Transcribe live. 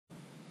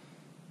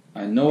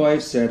I know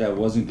I've said I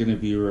wasn't going to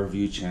be a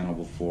review channel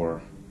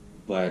before,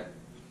 but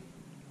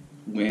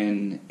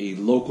when a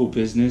local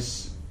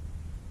business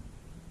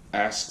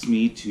asks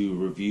me to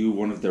review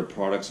one of their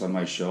products on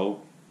my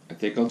show, I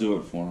think I'll do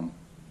it for them.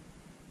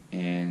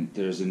 And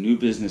there's a new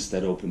business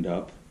that opened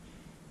up.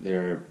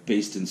 They're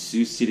based in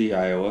Sioux City,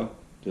 Iowa.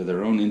 They're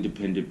their own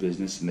independent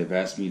business, and they've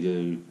asked me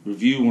to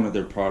review one of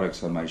their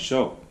products on my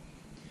show.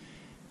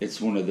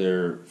 It's one of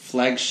their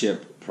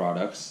flagship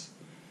products.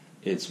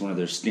 It's one of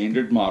their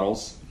standard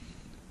models,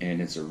 and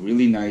it's a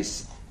really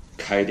nice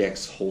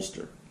Kydex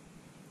holster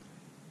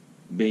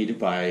made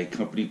by a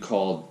company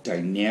called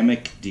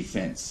Dynamic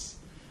Defense.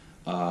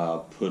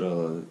 Put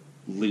a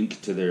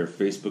link to their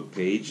Facebook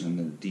page and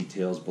the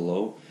details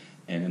below,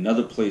 and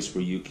another place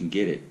where you can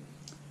get it.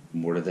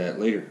 More to that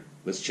later.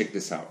 Let's check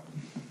this out.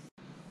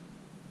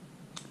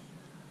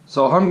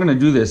 So how I'm going to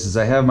do this is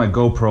I have my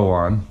GoPro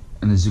on,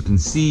 and as you can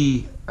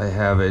see, I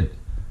have it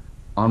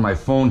on my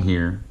phone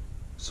here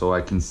so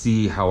I can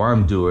see how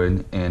I'm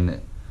doing,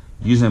 and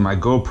using my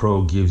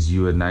GoPro gives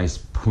you a nice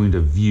point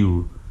of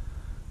view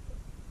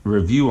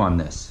review on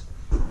this.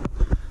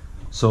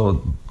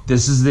 So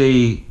this is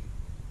the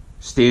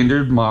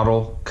standard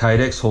model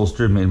Kydex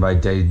holster made by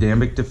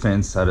Dynamic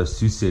Defense out of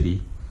Sioux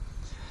City,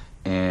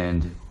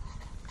 and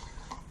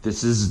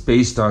this is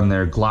based on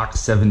their Glock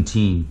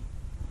 17.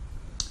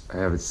 I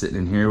have it sitting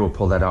in here. We'll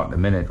pull that out in a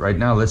minute. Right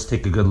now, let's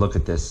take a good look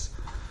at this.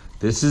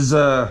 This is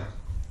I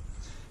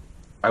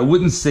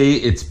wouldn't say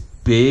it's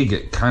big.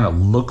 It kind of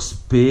looks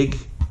big,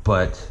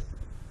 but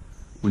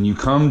when you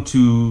come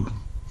to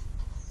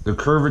the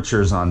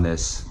curvatures on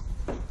this,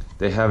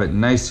 they have it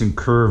nice and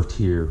curved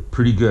here,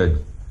 pretty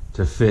good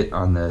to fit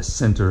on the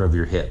center of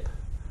your hip.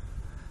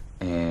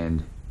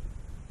 And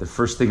the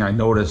first thing I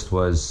noticed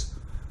was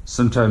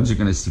sometimes you're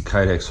going to see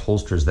Kydex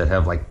holsters that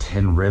have like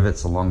 10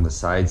 rivets along the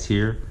sides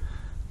here.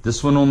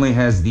 This one only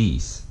has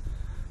these,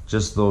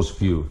 just those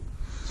few.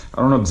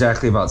 I don't know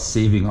exactly about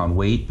saving on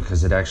weight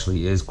because it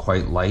actually is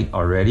quite light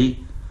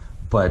already,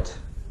 but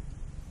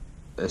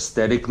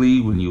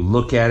aesthetically, when you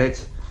look at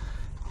it,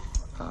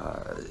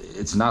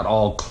 it's not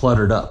all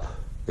cluttered up.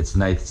 It's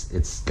nice.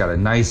 It's got a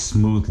nice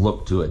smooth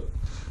look to it.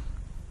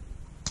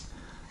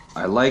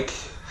 I like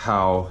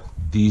how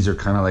these are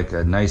kind of like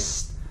a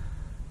nice,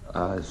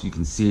 if you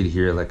can see it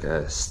here, like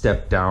a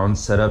step down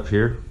setup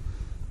here.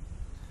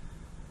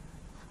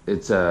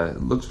 It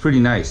looks pretty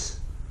nice.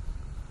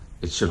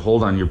 It should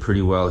hold on you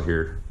pretty well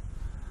here.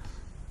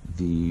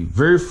 The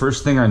very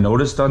first thing I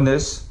noticed on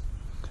this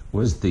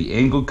was the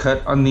angle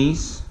cut on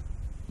these.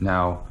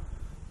 Now,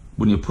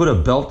 when you put a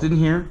belt in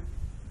here,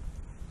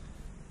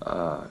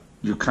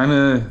 you're kind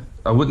of,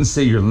 I wouldn't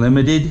say you're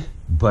limited,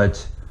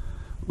 but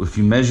if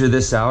you measure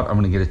this out, I'm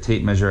going to get a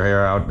tape measure here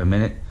out in a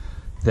minute,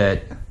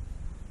 that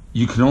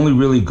you can only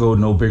really go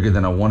no bigger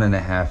than a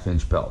 1.5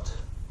 inch belt.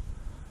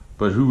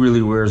 But who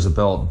really wears a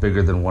belt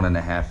bigger than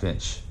 1.5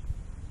 inch?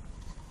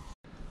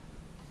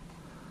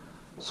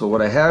 So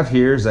what I have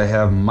here is I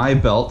have my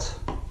belt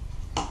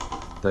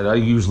that I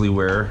usually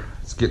wear.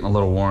 It's getting a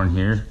little worn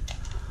here,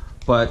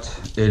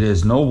 but it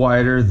is no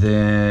wider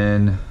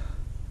than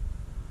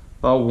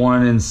about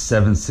 1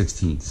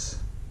 7/16.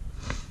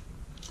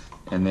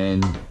 And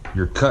then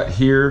your cut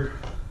here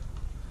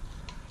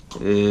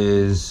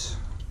is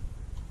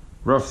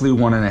roughly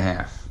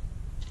 1.5.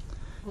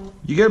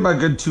 You get about a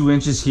good 2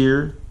 inches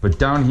here, but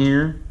down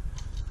here,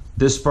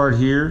 this part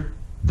here,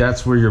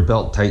 that's where your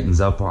belt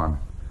tightens up on.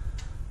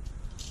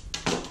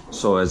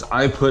 So as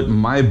I put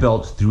my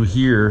belt through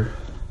here,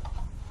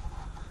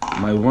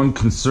 my one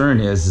concern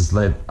is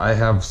that I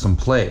have some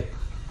play,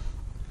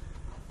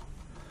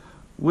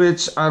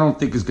 which I don't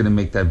think is going to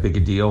make that big a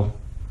deal.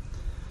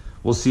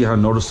 We'll see how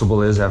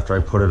noticeable it is after I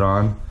put it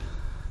on.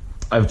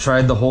 I've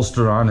tried the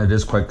holster on, it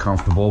is quite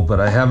comfortable, but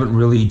I haven't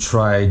really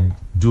tried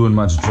doing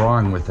much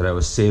drawing with it. I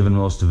was saving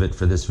most of it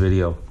for this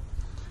video.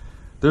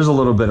 There's a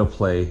little bit of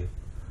play,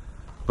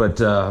 but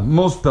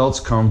most belts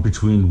come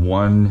between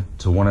 1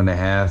 to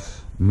 1.5,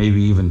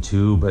 maybe even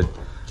 2, but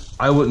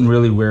I wouldn't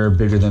really wear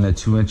bigger than a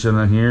 2 inch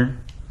on here.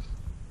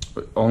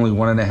 Only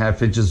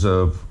 1.5 inches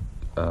of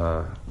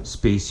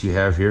space you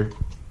have here.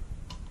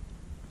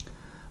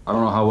 I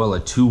don't know how well a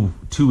two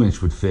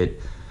inch would fit.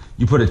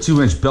 You put a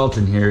 2 inch belt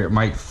in here, it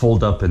might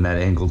fold up in that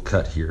angled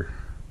cut here.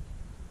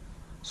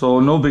 So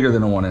no bigger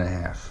than a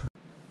 1.5.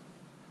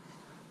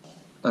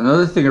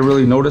 Another thing I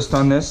really noticed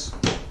on this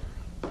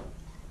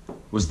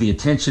was the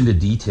attention to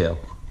detail.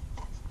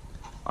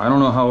 I don't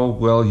know how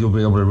well you'll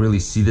be able to really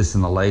see this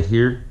in the light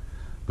here,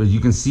 but you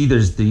can see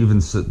there's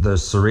the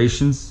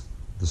serrations,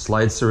 the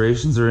slide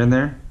serrations are in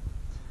there,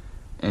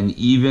 and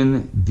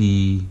even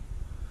the,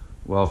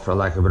 well, for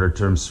lack of a better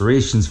term,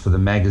 serrations for the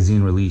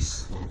magazine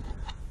release.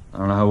 I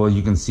don't know how well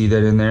you can see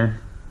that in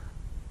there,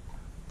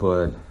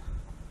 but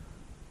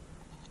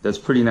that's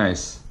pretty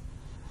nice.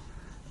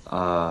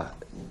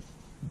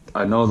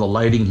 I know the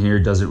lighting here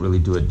doesn't really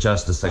do it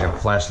justice. I got a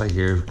flashlight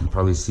here, you can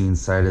probably see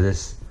inside of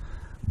this,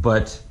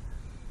 but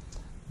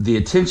the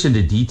attention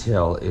to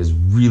detail is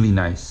really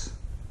nice.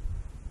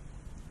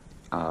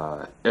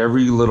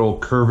 every little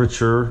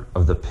curvature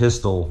of the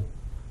pistol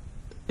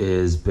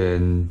has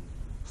been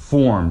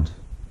formed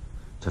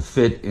to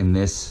fit in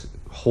this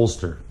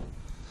holster.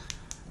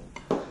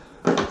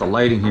 With the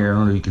lighting here, I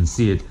don't know if you can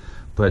see it,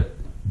 but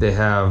they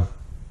have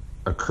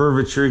a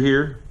curvature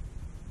here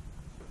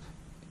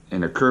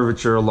and a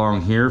curvature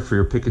along here for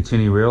your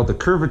Picatinny rail. The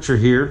curvature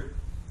here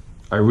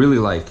I really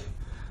like.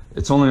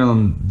 It's only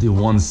on the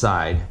one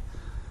side,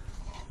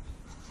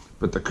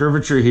 but the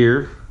curvature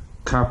here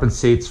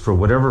compensates for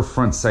whatever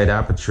front sight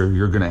aperture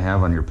you're going to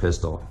have on your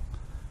pistol.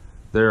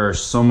 There are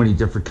so many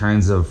different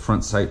kinds of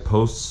front sight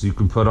posts you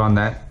can put on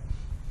that,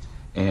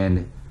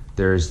 and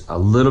there's a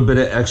little bit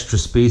of extra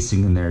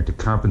spacing in there to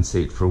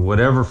compensate for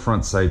whatever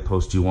front sight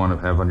post you want to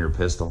have on your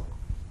pistol.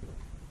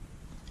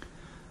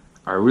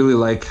 I really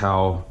like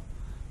how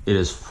it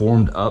is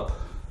formed up.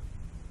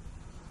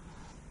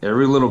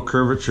 Every little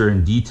curvature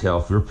and detail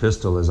for your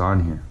pistol is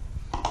on here.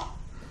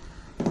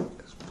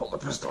 Let's pull the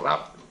pistol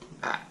out.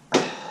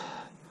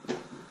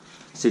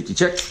 Safety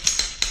check.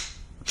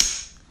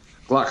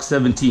 Glock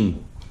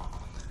 17.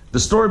 The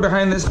story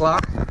behind this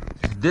Glock,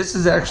 this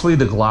is actually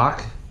the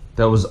Glock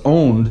that was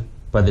owned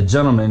by the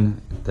gentleman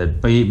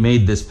that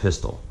made this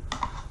pistol.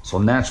 So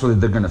naturally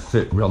they're gonna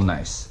fit real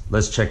nice.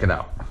 Let's check it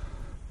out.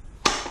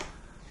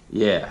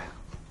 Yeah.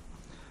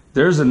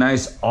 There's a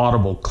nice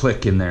audible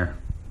click in there.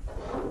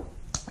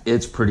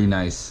 It's pretty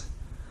nice.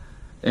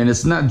 And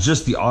it's not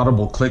just the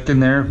audible click in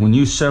there. When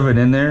you shove it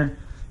in there,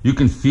 you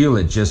can feel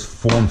it just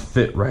form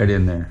fit right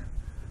in there.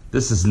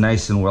 This is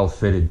nice and well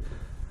fitted.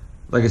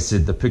 Like I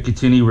said, the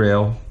Picatinny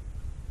rail.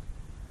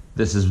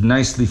 This is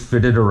nicely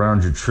fitted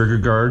around your trigger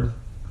guard.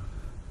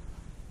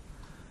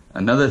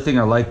 Another thing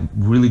I like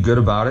really good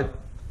about it,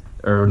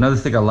 or another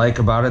thing I like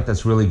about it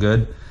that's really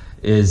good,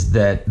 is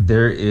that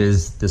there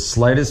is the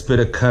slightest bit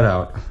of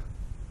cutout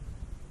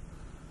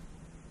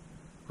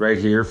right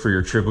here for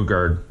your trigger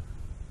guard,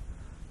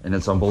 and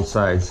it's on both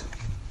sides.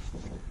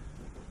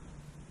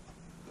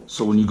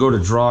 So when you go to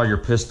draw your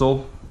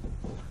pistol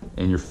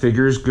and your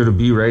figure is going to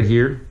be right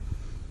here,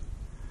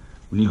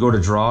 when you go to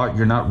draw,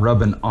 you're not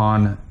rubbing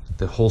on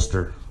the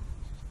holster.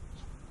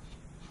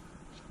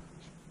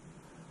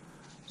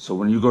 So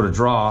when you go to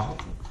draw,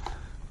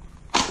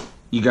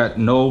 you got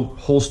no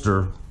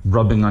holster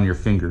rubbing on your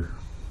finger.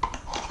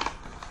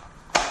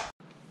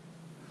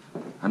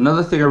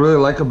 Another thing I really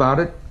like about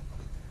it,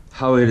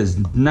 how it is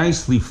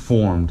nicely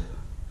formed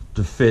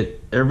to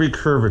fit every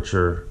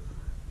curvature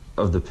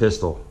of the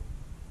pistol.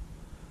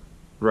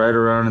 Right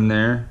around in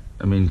there.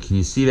 I mean, can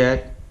you see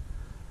that?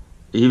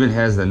 It even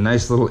has a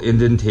nice little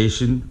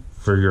indentation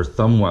for your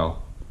thumb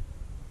well.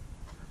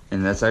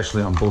 And that's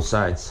actually on both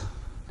sides.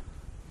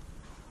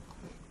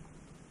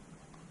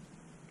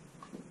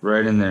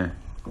 Right in there.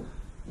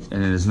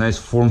 And it is nice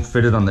form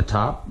fitted on the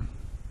top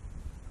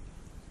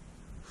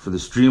for the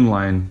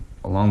streamline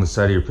along the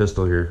side of your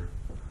pistol here.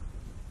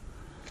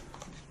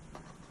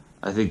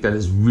 I think that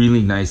is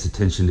really nice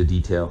attention to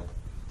detail.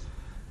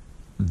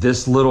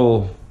 This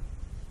little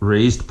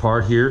raised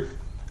part here,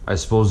 I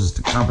suppose, is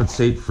to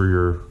compensate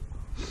for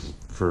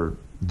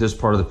this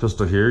part of the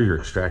pistol here, your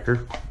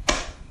extractor.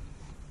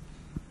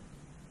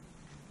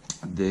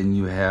 Then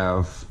you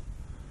have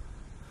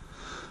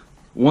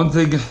one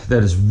thing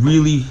that is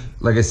really,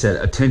 like I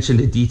said, attention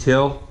to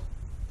detail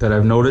that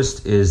I've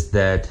noticed is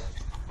that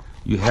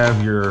you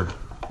have your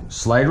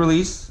slide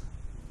release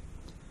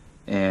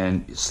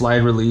and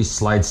slide release,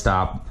 slide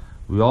stop.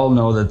 We all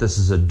know that this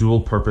is a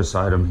dual purpose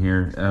item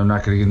here, and I'm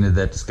not going to get into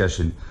that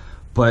discussion,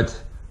 but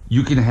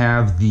you can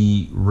have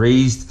the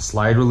raised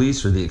slide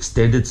release or the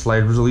extended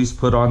slide release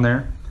put on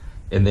there,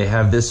 and they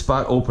have this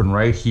spot open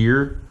right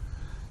here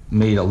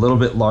made a little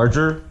bit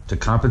larger to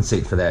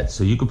compensate for that.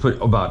 So you can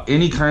put about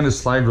any kind of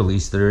slide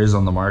release there is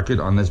on the market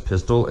on this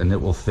pistol and it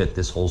will fit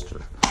this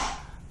holster.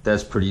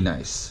 That's pretty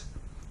nice.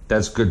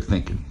 That's good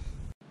thinking.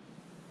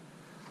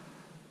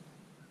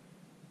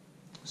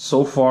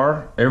 So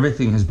far,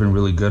 everything has been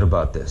really good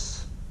about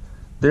this.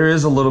 There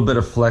is a little bit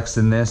of flex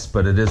in this,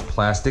 but it is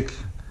plastic.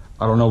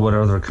 I don't know what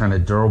other kind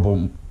of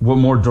what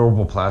more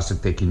durable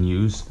plastic they can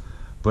use,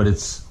 but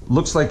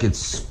looks like it's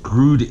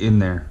screwed in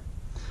there.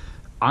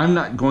 I'm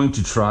not going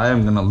to try,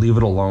 I'm gonna leave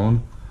it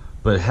alone,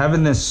 but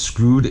having this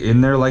screwed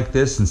in there like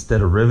this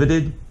instead of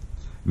riveted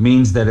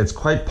means that it's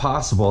quite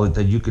possible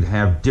that you could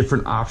have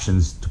different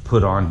options to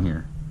put on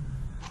here.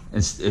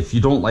 If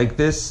you don't like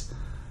this,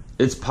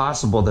 it's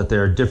possible that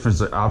there are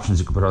different options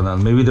you can put on that.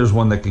 Maybe there's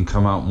one that can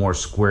come out more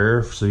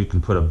square so you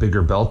can put a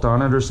bigger belt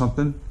on it or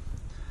something.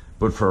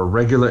 But for a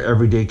regular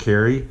everyday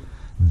carry,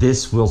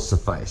 this will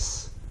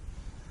suffice.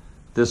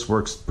 This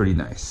works pretty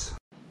nice.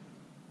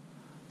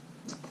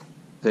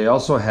 They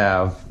also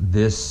have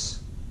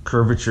this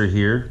curvature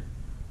here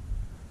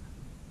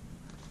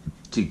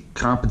to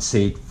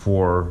compensate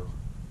for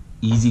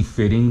easy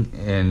fitting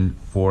and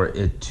for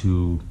it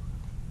to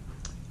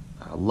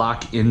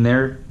lock in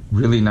there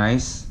really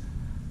nice,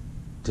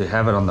 to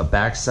have it on the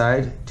back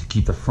side to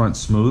keep the front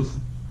smooth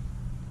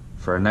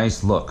for a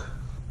nice look.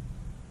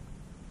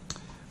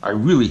 I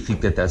really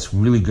think that that's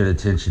really good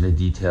attention to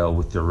detail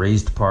with the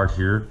raised part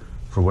here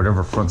for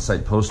whatever front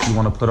sight post you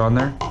want to put on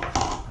there.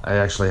 I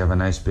actually have a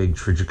nice big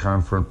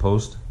Trijicon front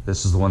post.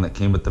 This is the one that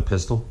came with the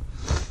pistol.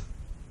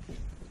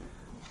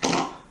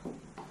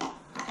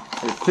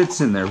 It fits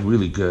in there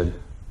really good.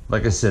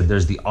 Like I said,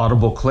 there's the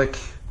audible click,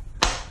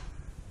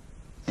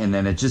 and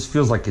then it just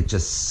feels like it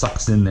just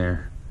sucks in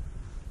there,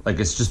 like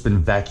it's just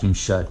been vacuumed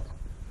shut.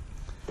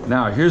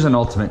 Now here's an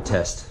ultimate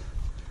test.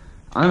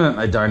 I'm at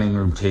my dining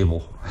room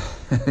table.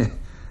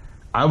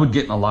 I would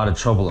get in a lot of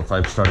trouble if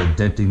I started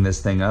denting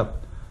this thing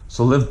up.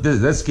 So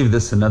let's give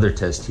this another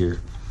test here.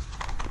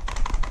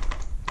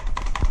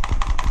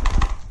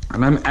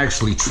 And I'm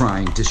actually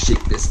trying to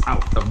shake this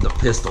out of the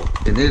pistol,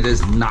 and it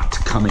is not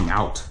coming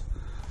out.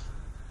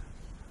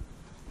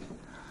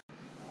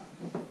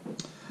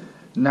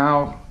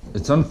 Now,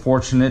 it's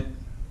unfortunate,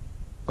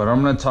 but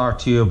I'm going to talk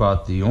to you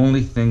about the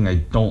only thing I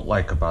don't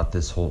like about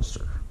this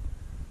holster.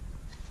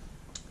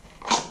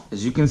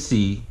 As you can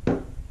see,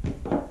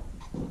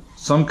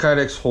 some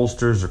Kydex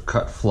holsters are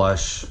cut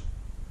flush.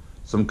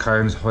 Some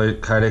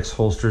Kydex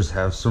holsters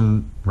have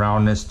some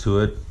roundness to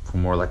it, for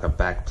more like a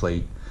back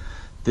plate.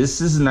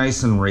 This is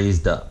nice and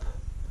raised up.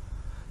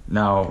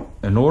 Now,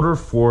 in order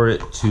for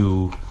it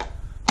to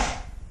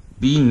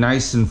be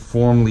nice and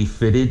formally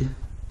fitted,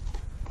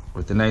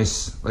 with a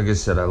nice, like I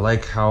said, I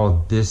like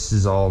how this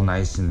is all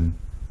nice and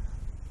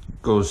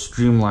goes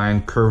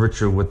streamlined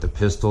curvature with the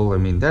pistol. I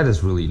mean, that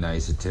is really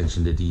nice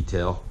attention to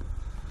detail.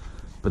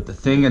 But the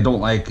thing I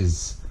don't like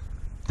is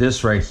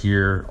this right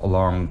here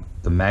along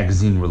the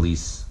magazine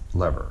release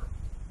lever,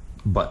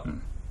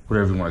 button,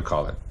 whatever you want to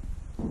call it.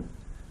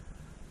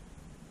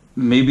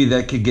 Maybe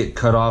that could get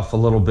cut off a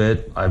little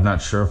bit. I'm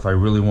not sure if I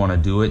really want to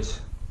do it.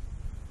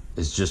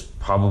 It's just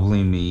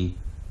probably me.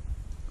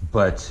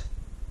 But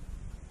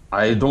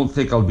I don't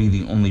think I'll be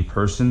the only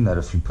person that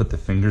if you put the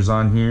fingers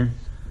on here,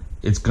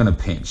 it's gonna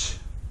pinch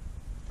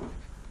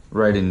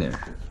right in there.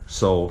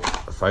 So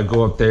if I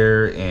go up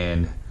there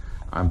and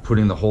I'm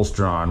putting the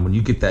holster on, when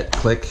you get that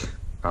click,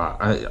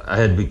 I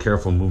had to be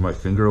careful and move my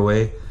finger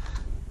away.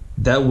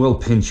 That will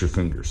pinch your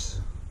fingers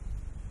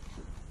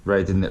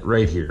right in that,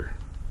 right here.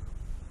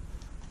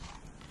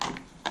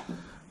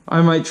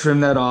 I might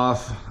trim that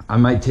off. I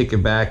might take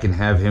it back and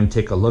have him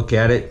take a look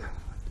at it,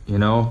 you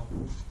know.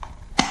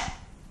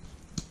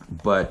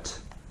 But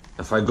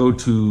if I go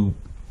to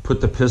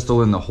put the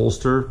pistol in the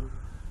holster,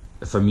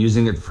 if I'm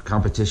using it for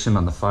competition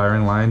on the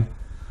firing line,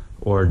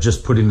 or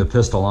just putting the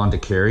pistol on to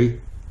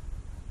carry,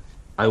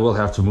 I will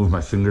have to move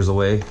my fingers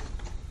away.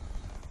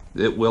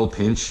 It will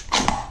pinch.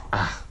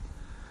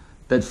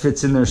 That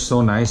fits in there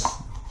so nice.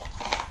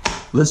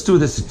 Let's do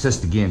this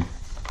test again.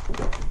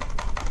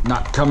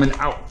 Not coming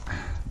out.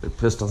 The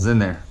pistol's in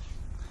there.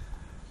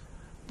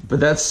 But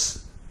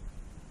that's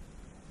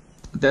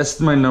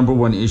my number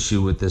one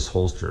issue with this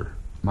holster.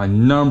 My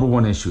number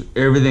one issue.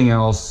 Everything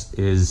else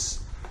is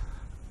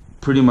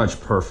pretty much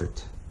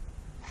perfect.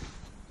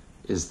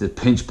 Is the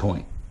pinch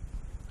point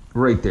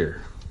right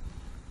there.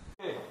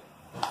 Okay,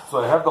 so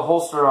I have the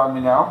holster on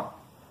me now.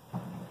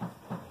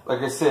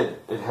 Like I said,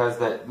 it has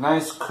that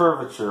nice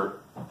curvature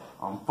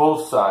on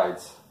both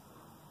sides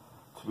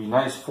to be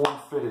nice form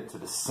fitted to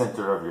the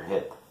center of your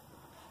hip.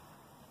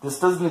 This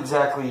doesn't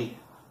exactly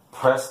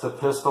press the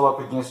pistol up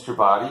against your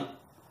body.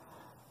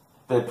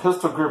 The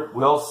pistol grip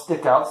will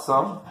stick out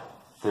some.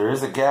 There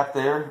is a gap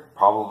there,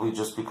 probably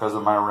just because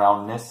of my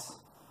roundness.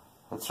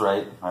 That's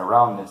right, my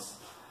roundness.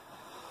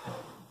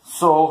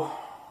 So,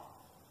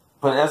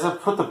 but as I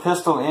put the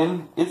pistol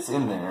in, it's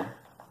in there.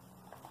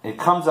 It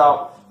comes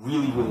out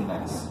really, really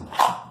nice.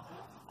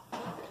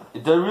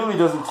 It really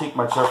doesn't take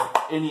much effort,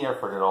 any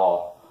effort at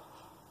all.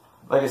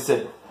 Like I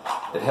said,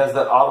 it has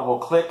that audible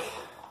click,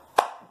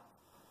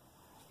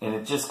 and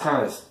it just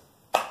kind of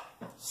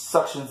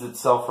suctions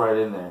itself right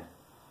in there.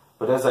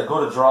 But as I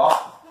go to draw,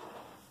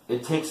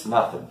 it takes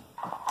nothing.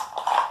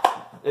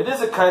 It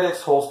is a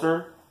Kydex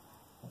holster,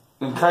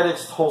 and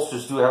Kydex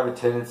holsters do have a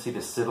tendency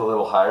to sit a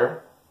little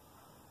higher.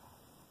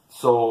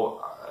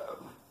 So,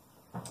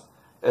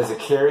 as a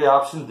carry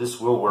option, this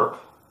will work.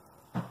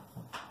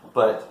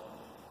 But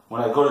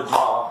when I go to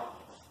draw,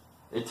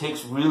 it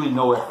takes really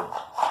no effort.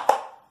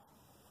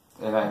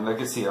 And like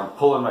I see, I'm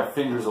pulling my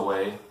fingers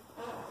away.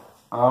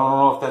 I don't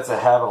know if that's a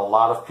habit a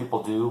lot of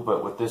people do,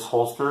 but with this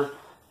holster,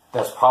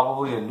 that's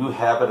probably a new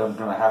habit I'm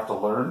going to have to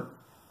learn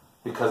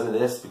because of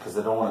this, because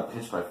I don't want to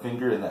pinch my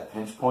finger in that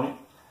pinch point.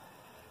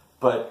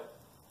 But,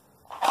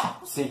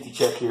 safety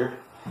check here.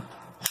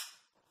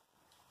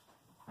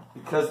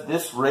 Because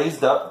this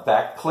raised up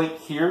back plate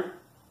here,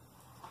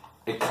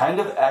 it kind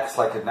of acts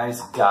like a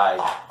nice guide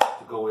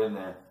to go in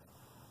there.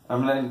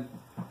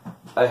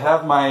 I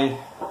have my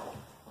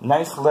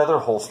nice leather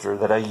holster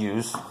that I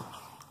use.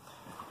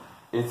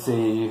 It's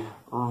a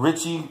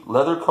Ritchie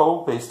Leather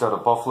Co. based out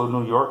of Buffalo,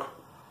 New York.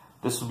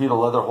 This would be the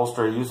leather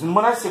holster I use. And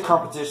when I say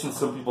competition,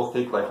 some people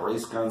think like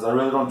race guns. I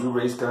really don't do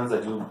race guns.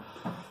 I do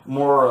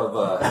more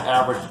of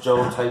average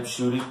Joe type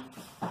shooting.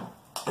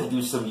 I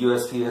do some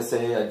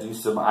USPSA, I do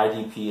some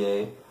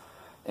IDPA.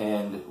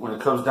 And when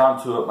it comes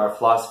down to it, my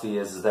philosophy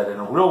is that in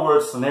a real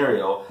world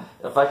scenario,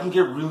 if I can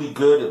get really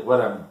good at what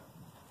I'm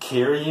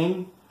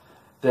carrying,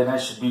 then I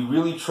should be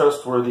really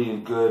trustworthy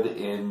and good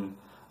in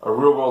a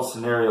real world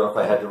scenario if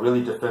I had to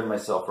really defend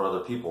myself or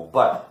other people.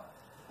 But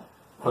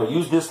if I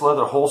use this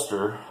leather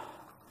holster,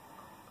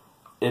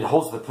 it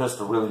holds the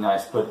pistol really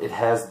nice, but it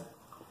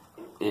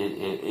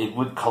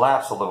would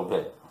collapse a little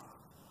bit.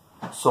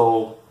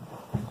 So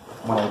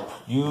when I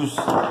use,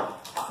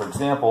 for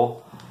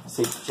example,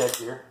 safety check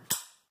here,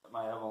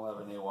 my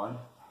M11A1,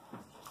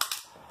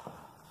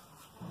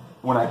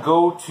 when I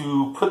go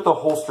to put the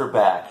holster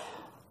back,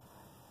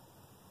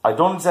 I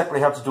don't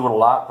exactly have to do it a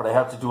lot, but I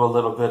have to do a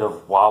little bit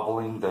of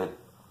wobbling the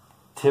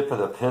tip of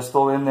the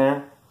pistol in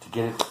there to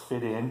get it to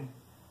fit in.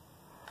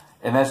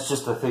 And that's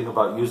just the thing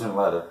about using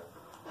leather.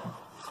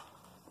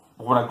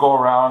 When I go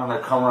around and I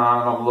come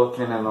around and I'm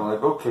looking and I'm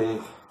like, okay,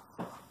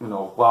 you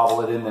know,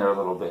 wobble it in there a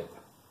little bit.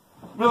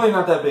 Really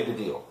not that big a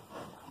deal.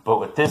 But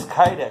with this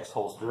Kydex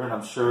holster, and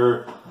I'm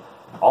sure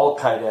all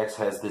Kydex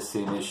has this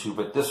same issue,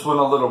 but this one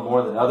a little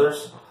more than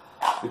others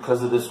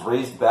because of this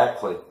raised back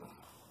plate.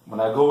 When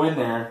I go in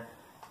there,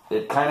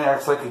 it kind of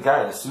acts like a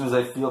guide. As soon as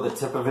I feel the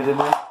tip of it in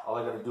there, all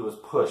I got to do is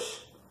push.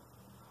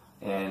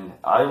 And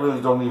I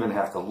really don't even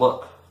have to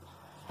look.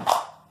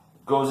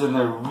 It goes in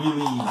there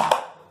really,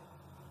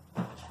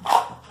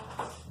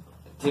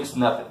 it takes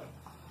nothing.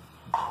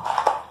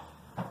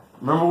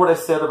 Remember what I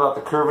said about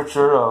the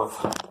curvature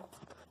of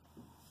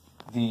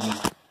the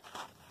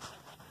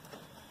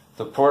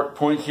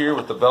point here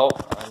with the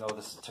belt? I know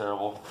this is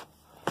terrible.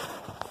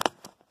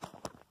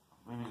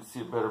 Maybe you can see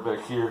it better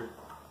back here.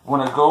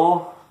 When I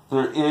go,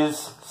 there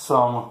is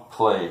some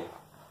play.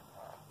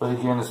 But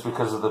again, it's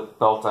because of the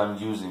belt I'm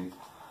using.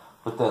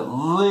 But that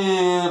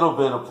little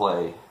bit of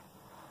play,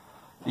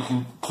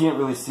 you can't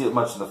really see it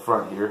much in the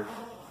front here.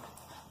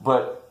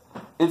 But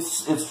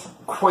it's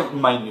quite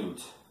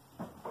minute.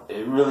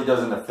 It really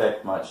doesn't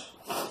affect much.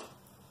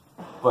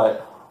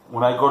 But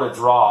when I go to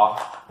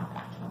draw,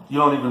 you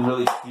don't even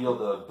really feel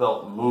the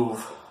belt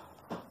move.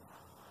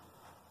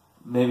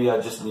 Maybe I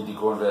just need to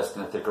go invest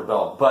in a thicker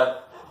belt.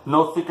 But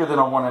no thicker than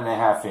a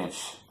 1.5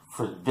 inch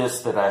for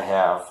this that I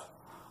have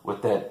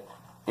with that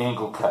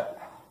angle cut.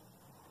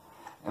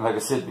 And like I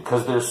said,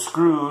 because there's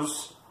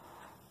screws,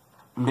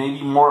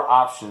 maybe more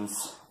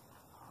options,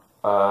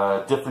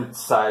 different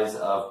size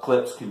of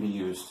clips can be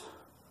used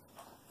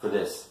for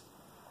this.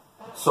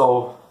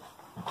 So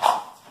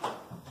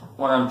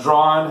when I'm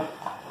drawing,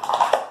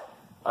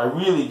 I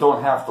really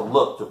don't have to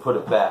look to put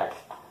it back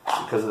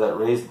because of that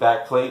raised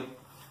back plate.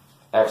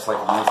 Acts like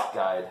a nice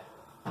guide.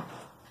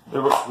 It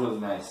looks really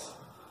nice.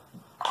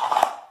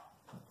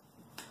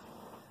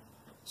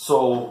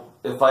 So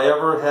if I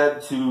ever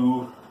had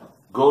to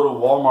go to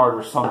Walmart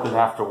or something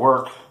after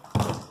work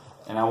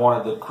and I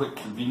wanted the quick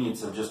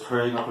convenience of just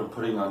hurrying up and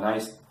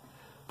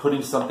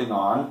putting something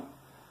on,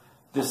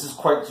 this is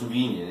quite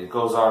convenient. It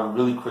goes on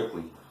really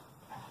quickly.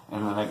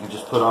 And then I can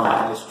just put on a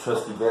nice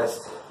trusty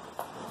vest.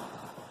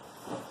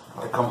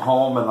 I come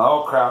home and,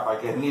 oh crap, I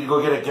need to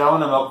go get a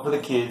gallon of milk for the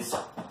kids.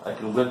 I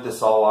can whip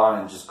this all on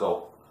and just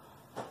go.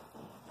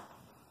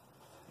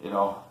 You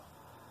know,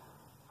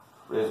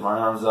 raise my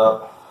arms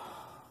up.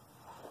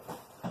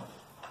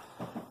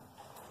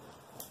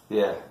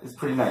 Yeah, it's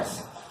pretty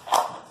nice.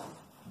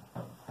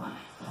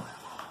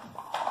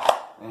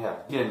 Yeah,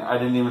 again, I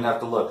didn't even have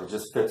to look. It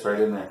just fits right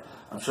in there.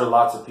 I'm sure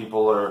lots of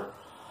people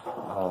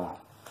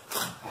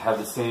have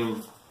the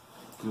same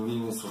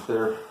convenience with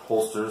their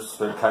holsters,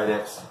 their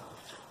Kydex.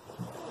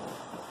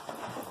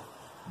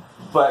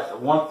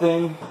 But one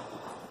thing,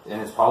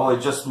 and it's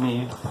probably just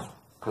me,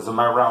 because of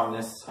my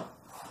roundness,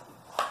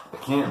 I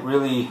can't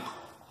really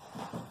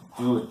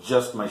do with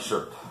just my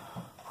shirt.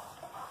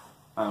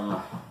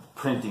 I'm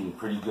printing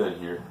pretty good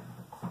here.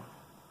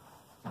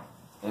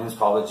 And it's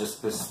probably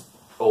just this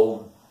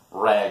old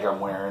rag I'm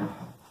wearing.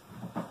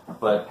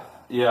 But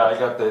yeah, I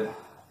got the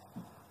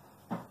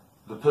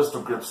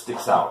pistol grip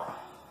sticks out.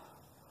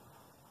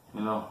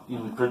 You know,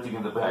 even printing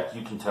in the back,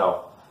 you can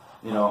tell.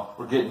 You know,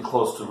 we're getting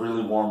close to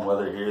really warm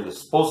weather here.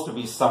 It's supposed to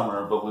be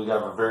summer, but we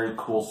have a very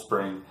cool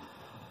spring.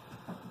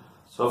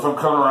 So if I'm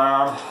coming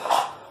around,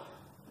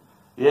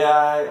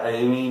 yeah,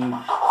 I mean,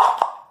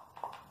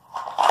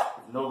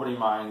 nobody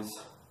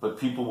minds, but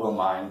people will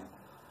mind.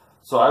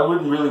 So I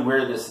wouldn't really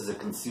wear this as a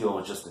conceal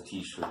with just a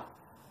t-shirt.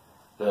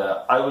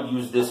 I would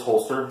use this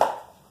holster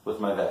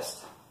with my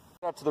vest.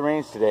 Out to the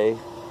range today.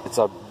 It's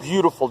a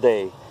beautiful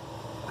day.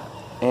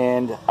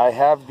 And I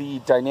have the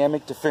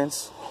Dynamic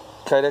Defense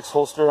Kydex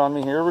holster on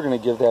me here. We're going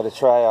to give that a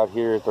try out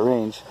here at the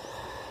range.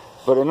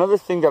 But another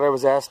thing that I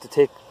was asked to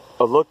take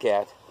a look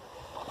at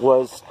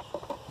was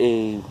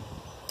a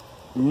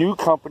new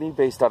company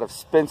based out of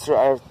Spencer,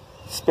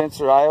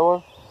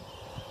 Iowa.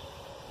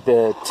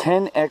 The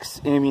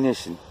 10X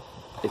ammunition.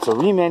 It's a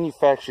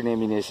remanufactured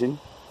ammunition.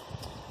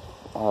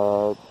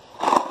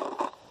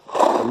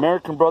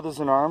 American Brothers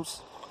in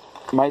Arms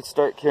might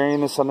start carrying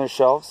this on their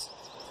shelves.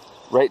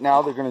 Right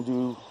now they're going to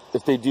do,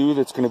 if they do,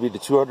 that's going to be the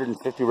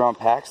 250 round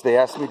packs. They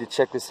asked me to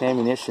check this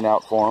ammunition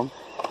out for them.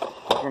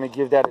 We're going to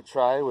give that a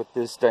try with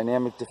this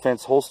Dynamic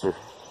Defense holster.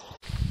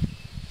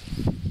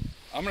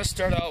 I'm going to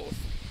start out with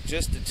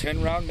just a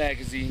 10 round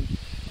magazine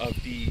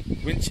of the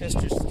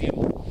Winchester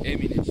steel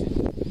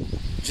ammunition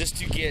just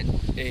to get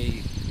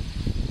a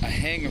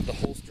hang of the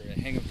holster, a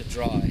hang of the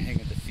draw, a hang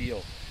of the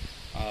feel.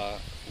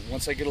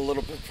 Once I get a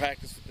little bit of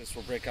practice with this,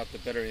 we'll break out the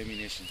better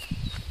ammunition.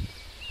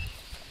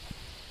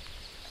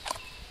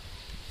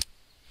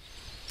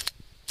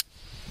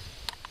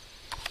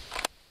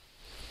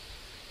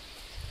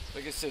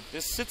 Like I said,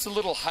 this sits a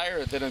little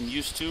higher than I'm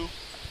used to.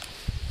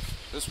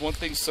 That's one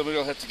thing somebody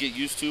will have to get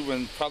used to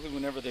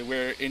whenever they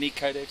wear any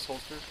Kydex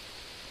holster.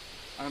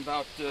 I'm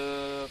about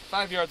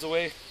 5 yards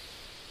away.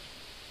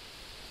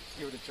 Let's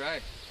give it a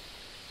try.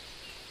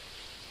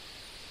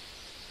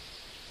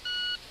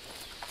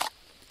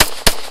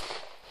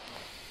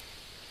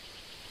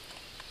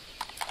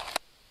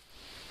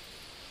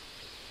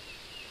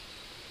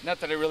 Not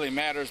that it really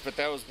matters, but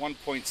that was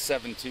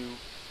 1.72.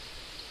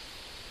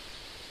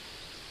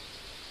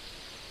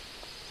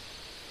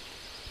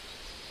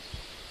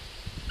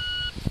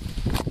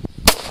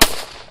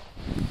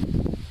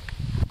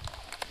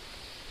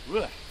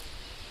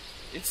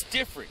 It's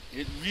different.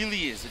 It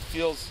really is. It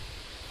feels,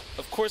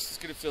 of course it's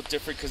going to feel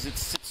different because it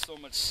sits so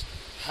much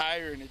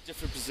higher in a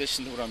different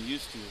position than what I'm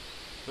used to.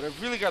 But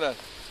I've really got to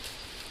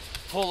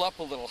pull up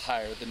a little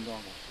higher than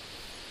normal.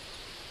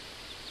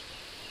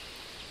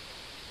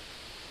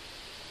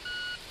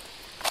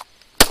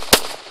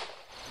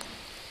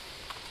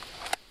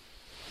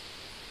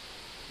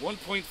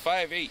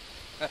 .58.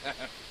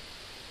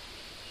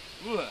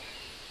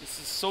 This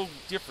is so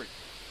different.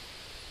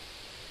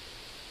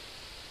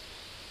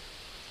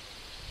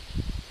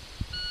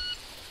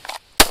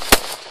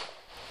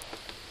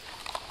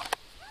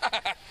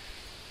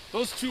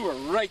 Those two are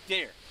right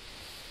there.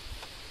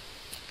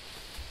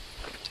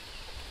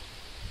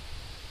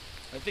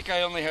 I think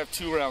I only have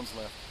 2 rounds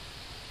left.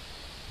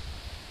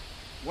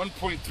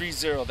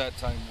 1.30 that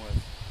time was.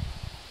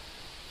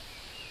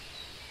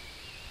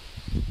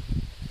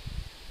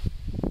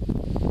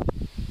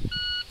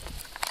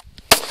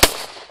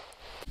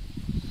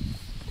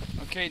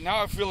 Okay,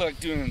 now I feel like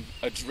doing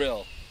a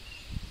drill,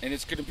 and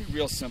it's going to be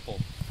real simple.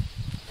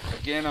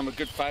 Again, I'm a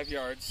good 5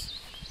 yards.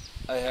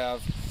 I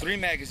have 3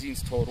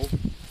 magazines total,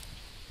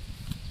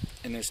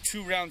 and there's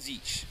 2 rounds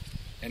each.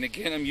 And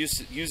again, I'm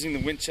using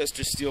the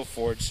Winchester Steel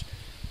Forge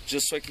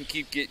just so I can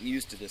keep getting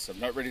used to this. I'm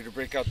not ready to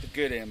break out the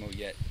good ammo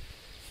yet.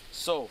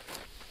 So,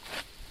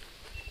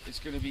 it's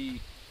going to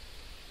be,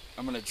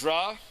 I'm going to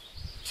draw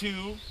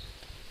 2,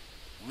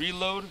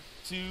 reload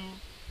 2,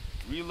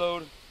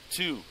 reload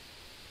 2.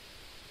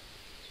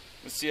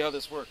 Let's see how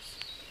this works.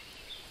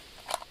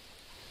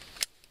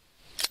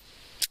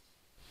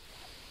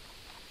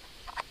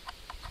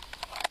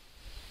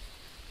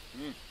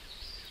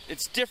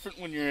 It's different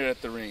when you're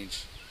at the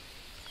range.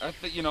 I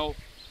think, you know,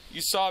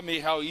 you saw me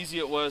how easy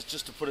it was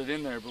just to put it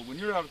in there, but when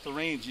you're out at the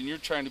range and you're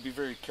trying to be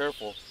very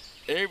careful,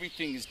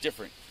 everything is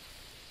different.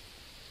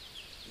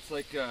 It's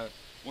like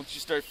once you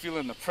start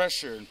feeling the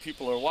pressure and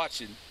people are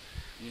watching,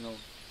 you know,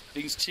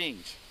 things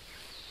change.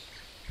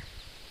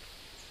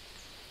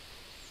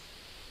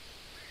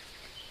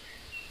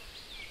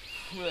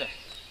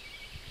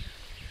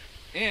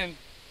 And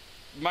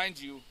mind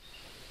you,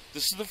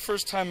 this is the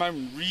first time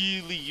I'm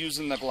really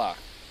using the Glock.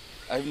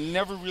 I've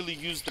never really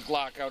used the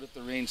Glock out at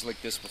the range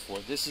like this before.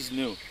 This is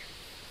new.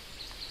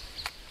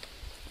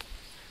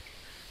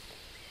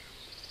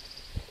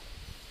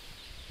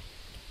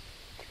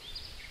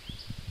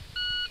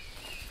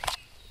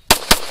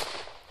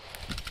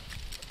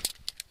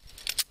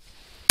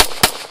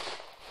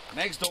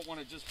 Mags don't want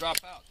to just drop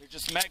out. They're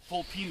just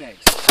Magpul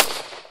P-Mags.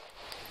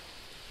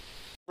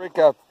 Break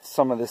out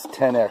some of this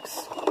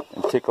 10X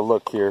and take a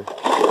look here.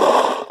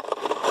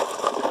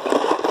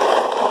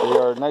 They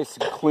are nice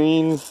and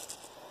clean.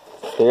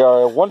 They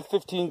are a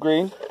 115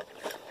 grain,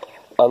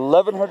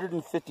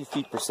 1150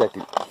 feet per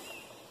second.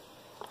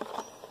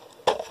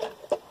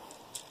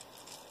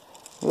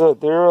 Yeah,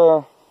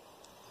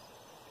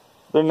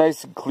 they're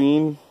nice and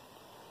clean.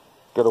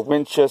 Got a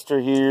Winchester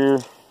here.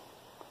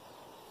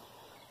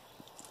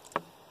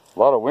 A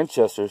lot of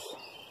Winchesters.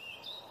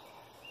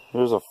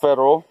 There's a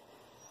Federal.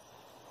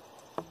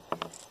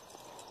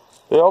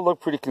 They all look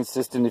pretty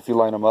consistent if you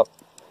line them up.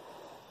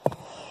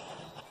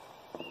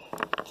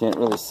 Can't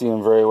really see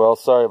them very well,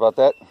 sorry about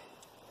that.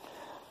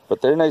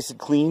 But they're nice and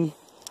clean.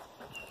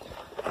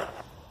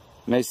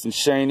 Nice and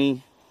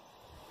shiny,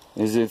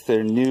 as if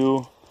they're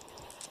new.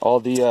 All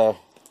the,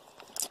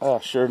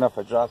 sure enough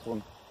I dropped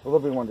one. A little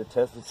bit wanted to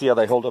test and see how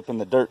they hold up in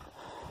the dirt.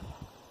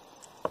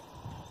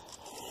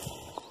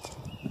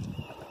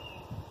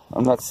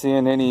 I'm not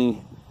seeing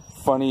any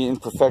funny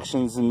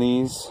imperfections in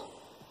these.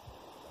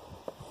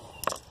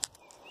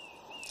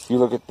 If you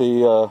look at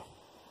the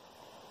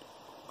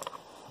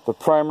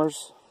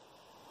primers,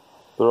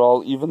 they're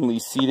all evenly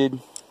seated.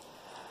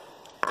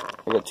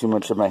 I got too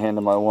much of my hand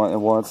in my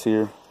at once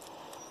here.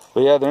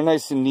 But yeah, they're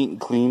nice and neat and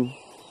clean.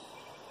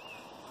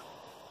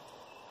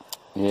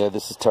 Yeah,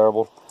 this is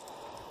terrible.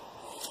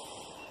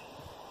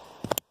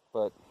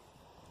 But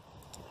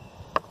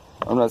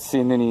I'm not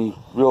seeing any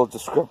real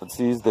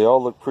discrepancies. They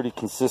all look pretty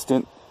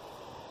consistent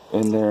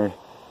in their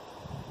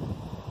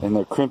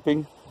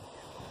crimping.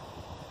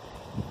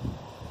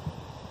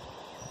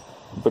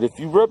 But if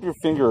you rub your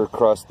finger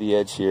across the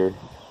edge here,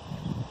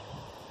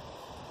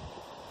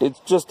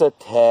 it's just a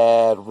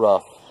tad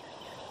rough.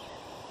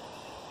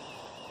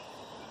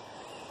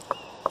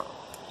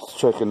 Let's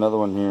check another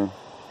one here.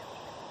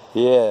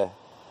 Yeah.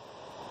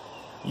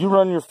 You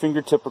run your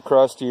fingertip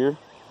across here,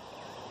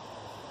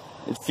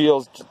 it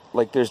feels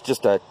like there's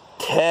just a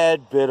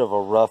tad bit of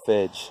a rough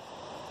edge.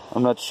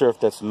 I'm not sure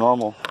if that's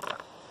normal.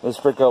 Let's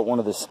break out one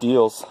of the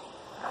steels.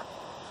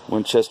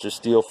 Winchester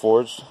steel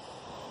forged.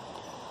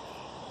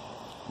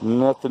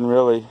 Nothing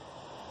really.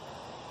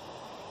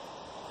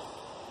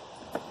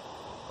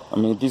 I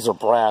mean, these are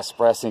brass.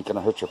 Brass ain't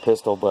gonna hurt your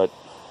pistol, but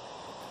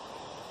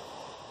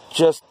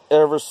just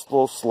ever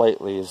so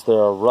slightly is there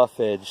a rough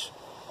edge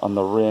on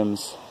the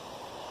rims.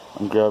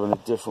 I'm grabbing a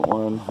different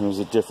one. Here's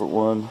a different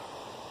one.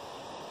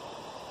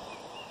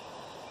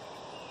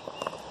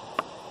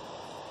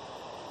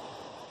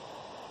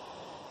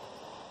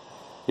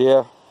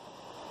 Yeah,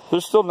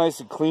 they're still nice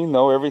and clean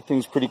though.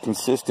 Everything's pretty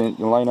consistent.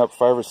 You line up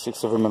 5 or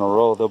 6 of them in a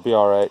row, they'll be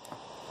alright.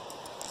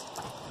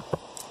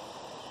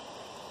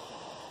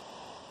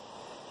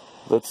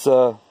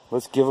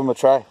 Let's give them a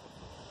try.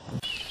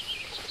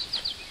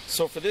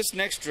 So for this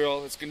next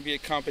drill, it's going to be a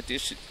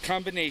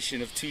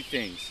combination of 2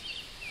 things.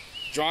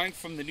 Drawing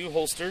from the new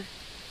holster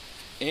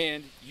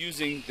and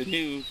using the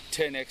new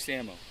 10X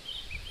ammo.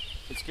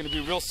 It's going to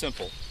be real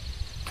simple.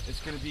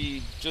 It's going to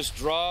be just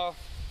draw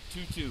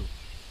 2-2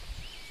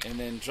 and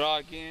then draw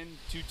again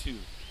 2-2.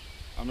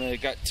 I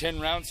got 10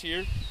 rounds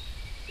here.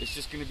 It's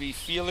just going to be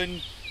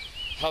feeling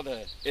how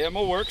the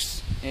ammo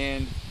works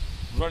and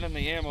running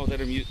the ammo that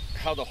I'm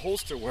how the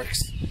holster works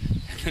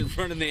and then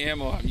running the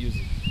ammo I'm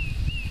using.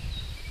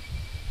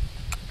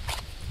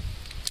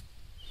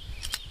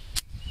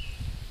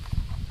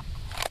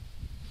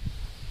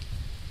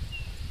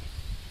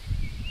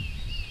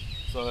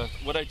 So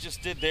what I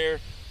just did there,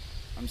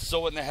 I'm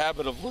so in the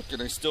habit of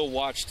looking, I still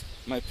watched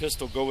my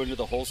pistol go into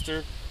the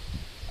holster.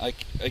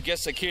 I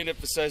guess I can't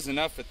emphasize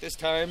enough at this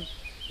time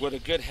what a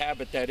good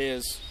habit that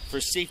is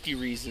for safety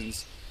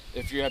reasons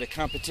if you're at a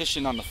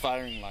competition on the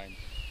firing line.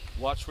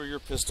 Watch where your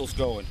pistol's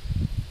going.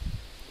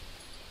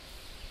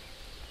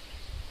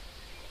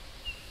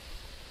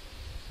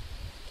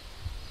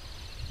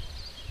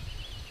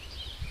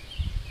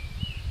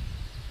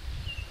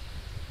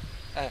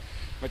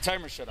 My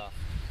timer shut off.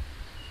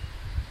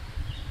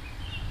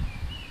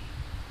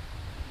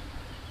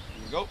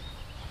 Here we go.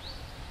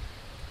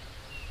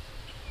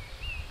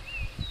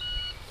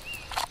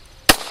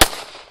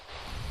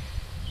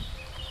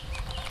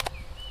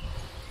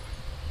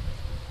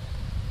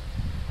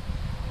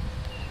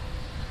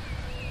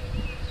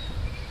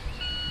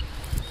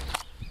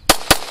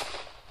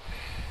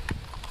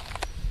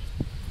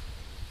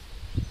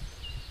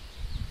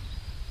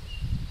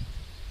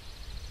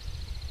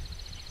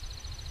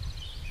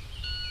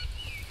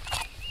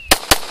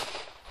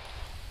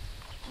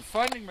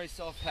 Finding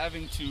myself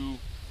having to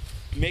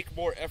make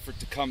more effort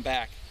to come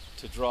back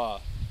to draw.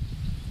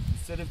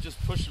 Instead of just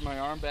pushing my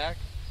arm back,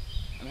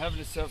 I'm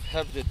having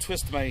to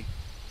twist my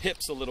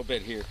hips a little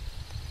bit here.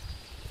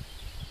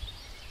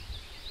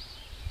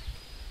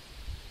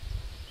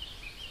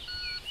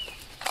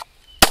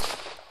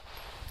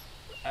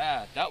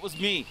 Ah, that was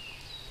me.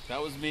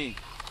 That was me.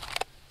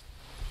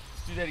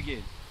 Let's do that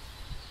again.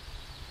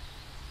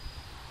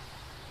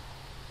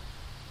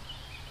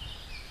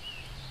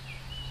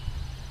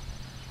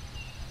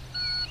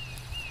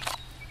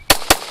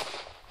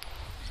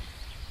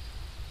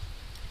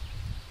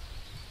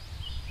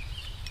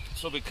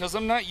 So because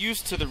I'm not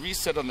used to the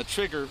reset on the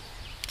trigger,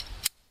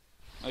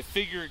 my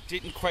figure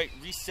didn't quite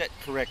reset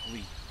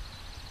correctly.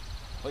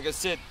 Like I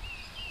said,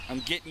 I'm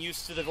getting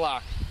used to the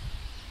Glock,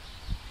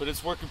 but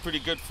it's working pretty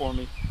good for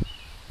me.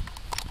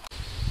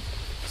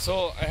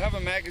 So I have a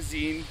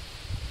magazine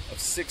of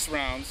 6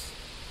 rounds.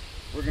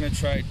 We're gonna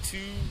try 2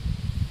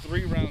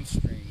 3-round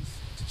strings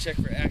to check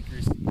for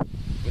accuracy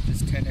with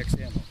this 10X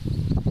ammo.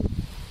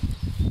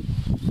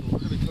 So we're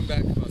gonna come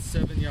back about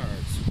 7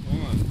 yards.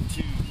 1,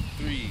 2,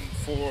 3,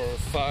 4,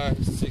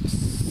 5, 6,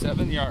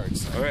 7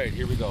 yards. All right,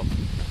 here we go.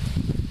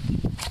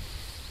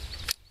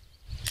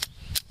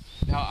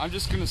 Now I'm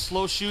just gonna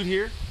slow shoot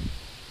here.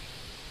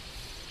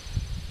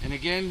 And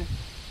again,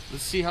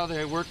 let's see how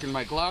they work in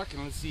my Glock,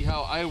 and let's see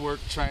how I work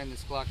trying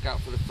this Glock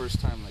out for the first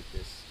time like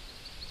this.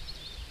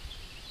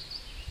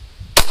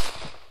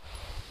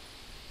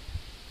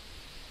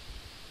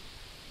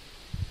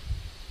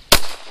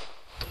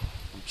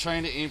 I'm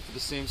trying to aim for the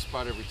same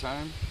spot every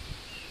time.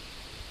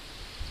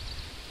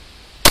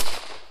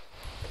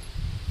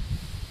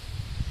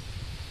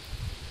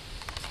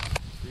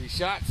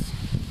 Shots.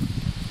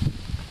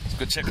 Let's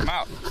go check them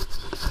out.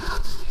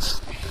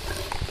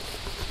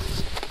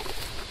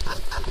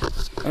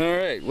 All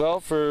right, well,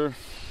 for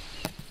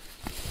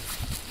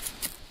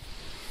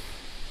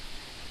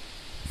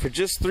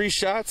just 3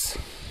 shots,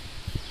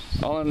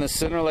 all in the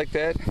center like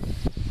that,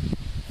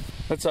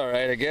 that's all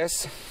right, I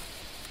guess.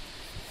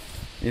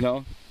 You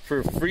know,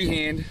 for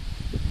freehand,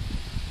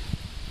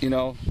 you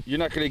know, you're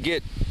not going to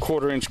get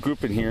 1/4 inch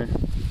group in here.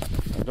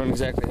 I don't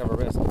exactly have a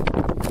rest.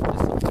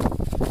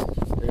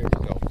 There you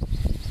go.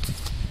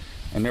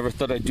 I never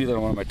thought I'd do that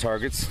on one of my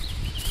targets.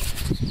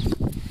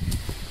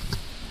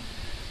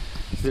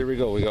 So there we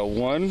go. We got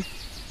 1,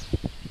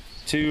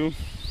 2,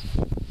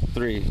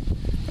 3.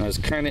 And I was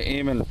kind of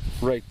aiming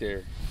right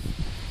there.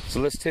 So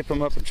let's tape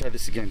them up and try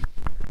this again.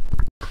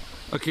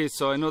 Okay,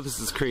 so I know this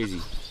is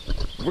crazy.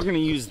 We're going to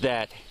use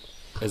that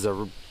as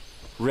a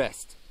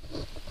rest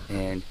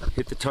and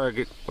hit the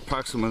target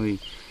approximately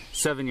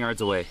 7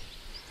 yards away.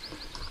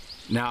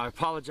 Now I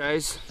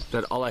apologize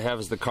that all I have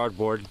is the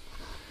cardboard.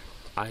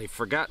 I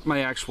forgot my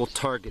actual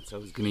targets I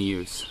was going to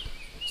use.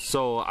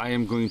 So I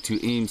am going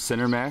to aim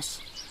center mass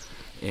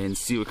and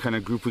see what kind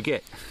of group we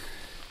get.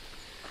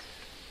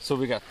 So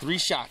we got 3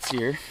 shots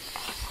here.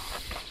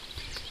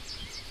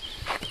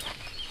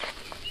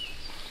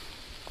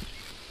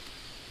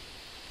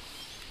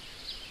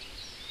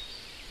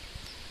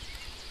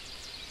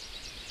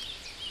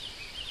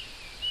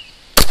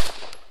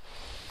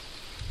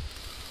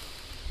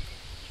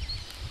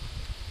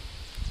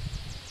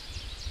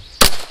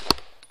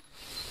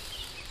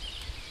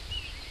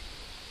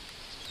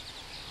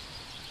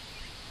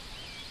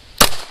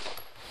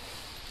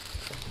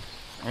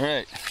 All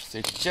right,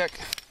 safety check.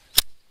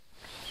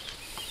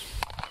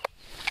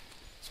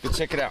 Let's go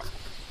check it out.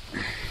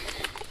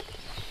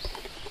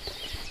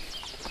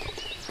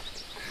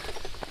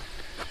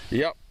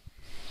 Yep,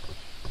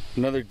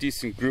 another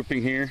decent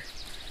grouping here.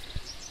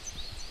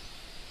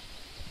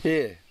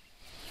 Yeah,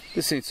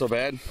 this ain't so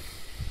bad.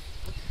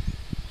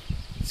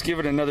 Let's give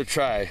it another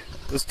try.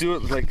 Let's do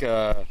it like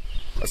a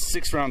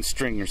 6-round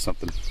string or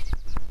something.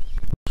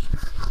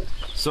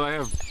 So I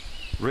have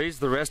raised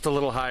the rest a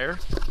little higher.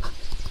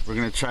 We're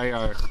gonna try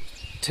our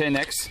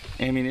 10X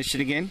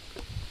ammunition again,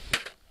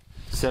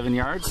 7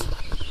 yards.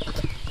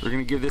 We're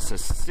gonna give this a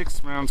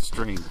 6-round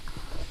string.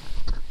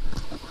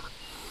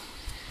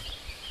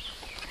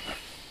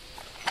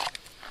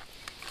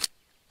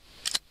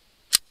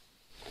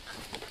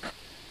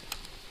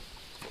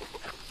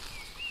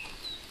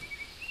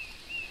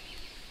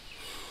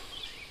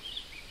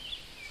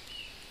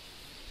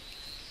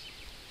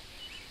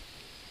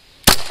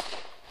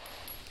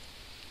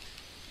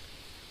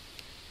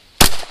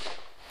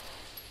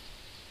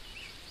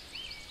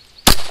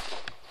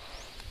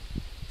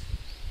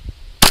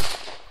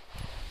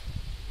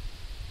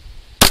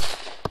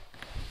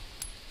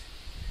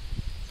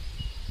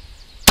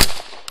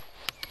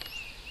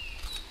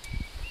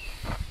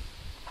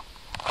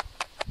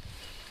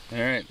 All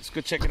right, let's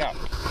go check it out.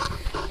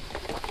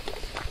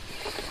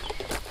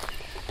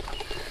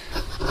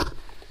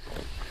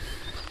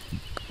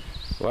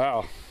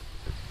 Wow.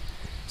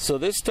 So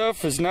this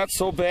stuff is not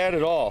so bad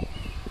at all.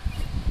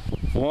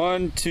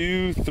 1,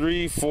 2,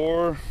 3,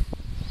 4.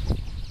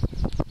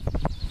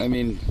 I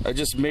mean, I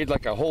just made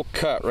like a whole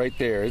cut right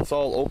there. It's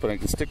all open. I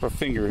can stick my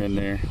finger in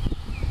there.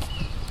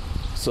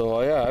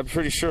 So yeah, I'm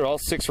pretty sure all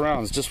 6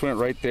 rounds just went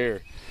right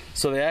there.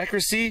 So the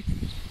accuracy,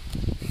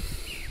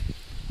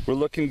 we're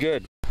looking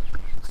good.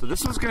 So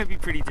this one's gonna be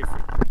pretty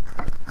different.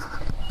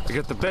 I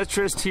got the bench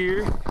rest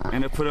here,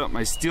 and I put up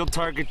my steel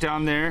target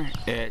down there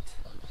at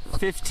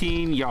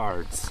 15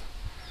 yards.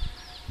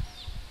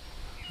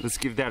 Let's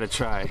give that a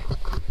try.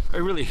 I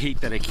really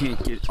hate that I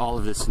can't get all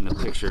of this in the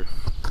picture.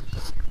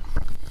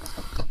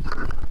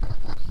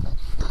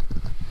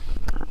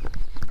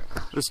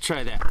 Let's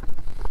try that.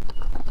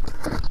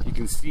 You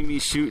can see me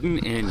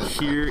shooting and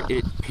hear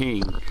it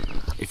ping.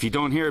 If you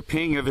don't hear it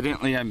ping,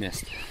 evidently I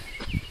missed.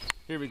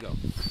 Here we go.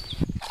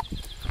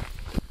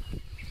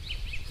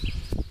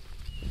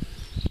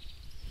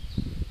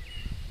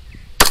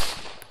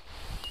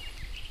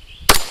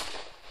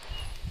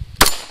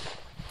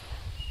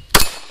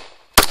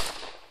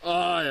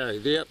 Oh,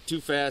 yep,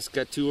 too fast,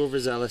 got too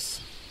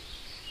overzealous.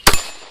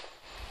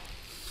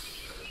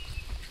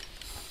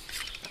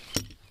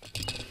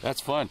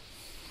 That's fun.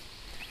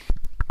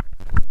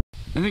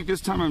 I think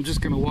this time I'm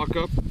just gonna walk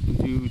up and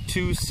do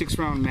 2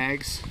 6-round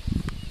mags.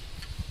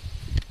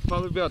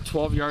 Probably about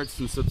 12 yards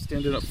since I'm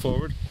standing up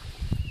forward.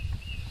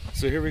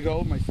 So here we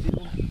go, my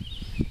steel.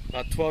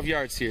 About 12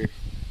 yards here.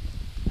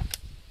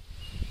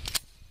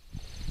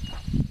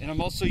 And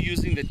I'm also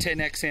using the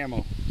 10X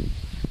ammo.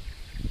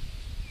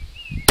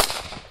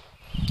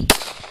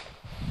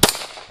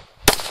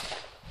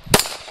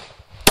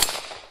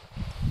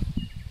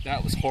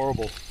 That was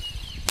horrible.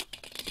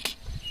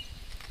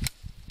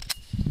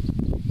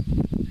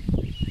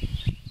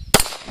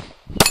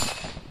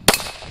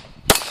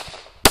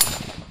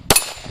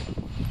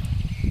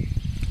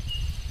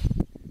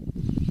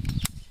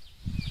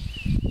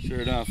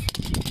 Sure enough.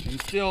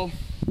 And still,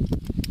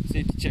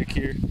 safety check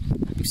here,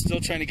 I'm still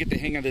trying to get the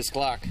hang of this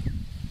Glock.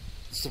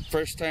 It's the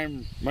first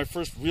time, my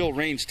first real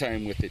range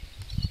time with it.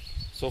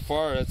 So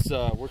far, it's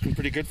working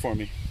pretty good for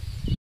me.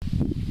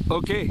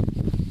 Okay.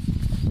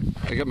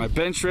 I got my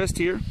bench rest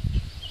here.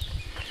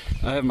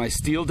 I have my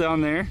steel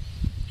down there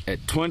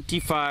at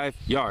 25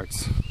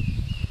 yards.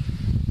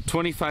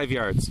 25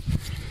 yards.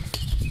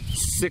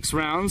 6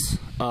 rounds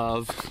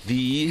of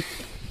the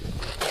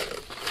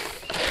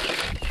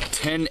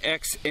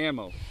 10X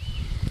ammo.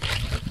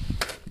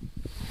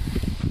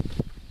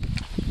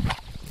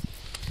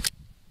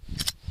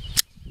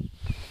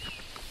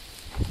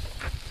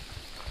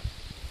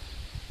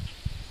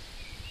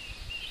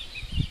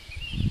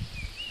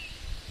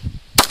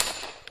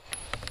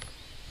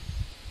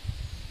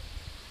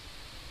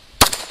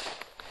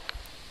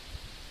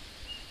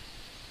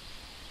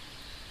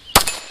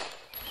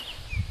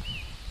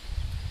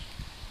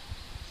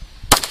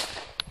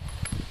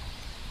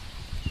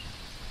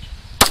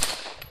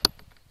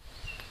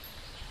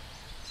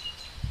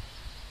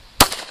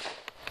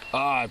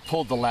 I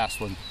pulled the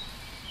last one.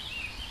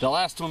 The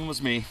last one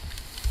was me.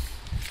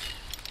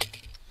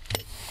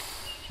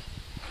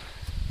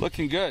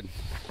 Looking good.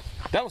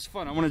 That was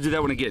fun. I want to do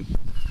that one again.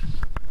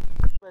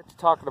 Back to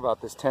talking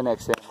about this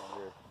 10X ammo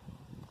here.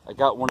 I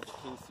got one of the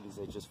casings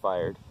I just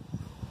fired.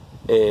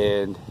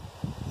 And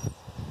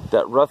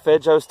that rough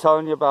edge I was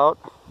telling you about,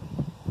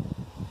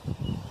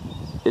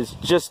 it's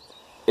just,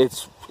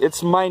 it's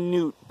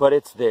minute, but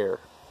it's there.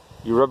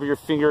 You rub your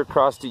finger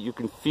across it, you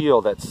can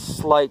feel that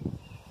slight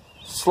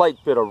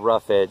bit of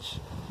rough edge.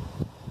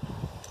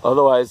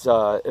 Otherwise,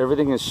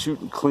 everything is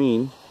shooting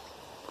clean.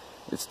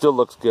 It still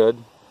looks good.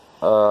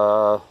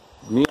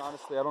 Me,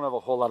 honestly, I don't have a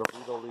whole lot of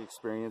reloading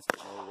experience to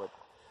know what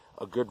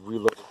a good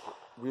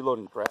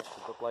reloading brass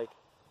would look like.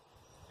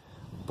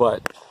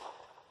 But,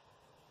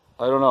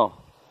 I don't know.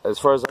 As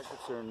far as I'm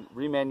concerned,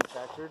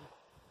 remanufactured.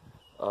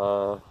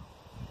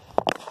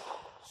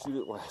 Shoot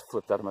it. Well, I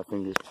flipped out of my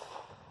fingers.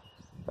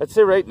 I'd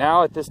say right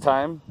now, at this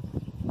time,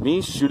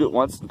 me, shoot it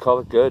once and call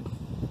it good.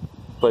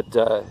 But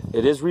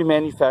it is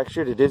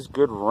remanufactured. It is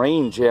good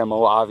range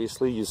ammo,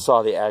 obviously. You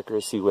saw the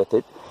accuracy with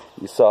it.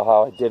 You saw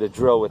how I did a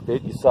drill with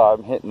it. You saw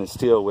I'm hitting the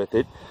steel with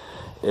it.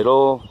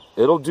 It'll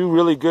do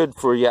really good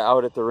for you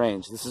out at the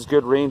range. This is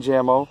good range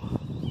ammo,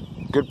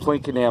 good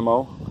plinking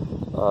ammo.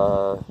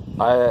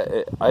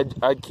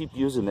 I'd keep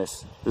using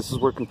this. This is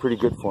working pretty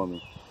good for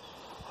me.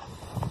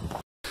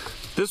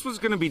 This one's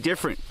gonna be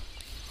different.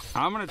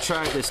 I'm gonna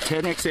try this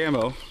 10X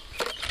ammo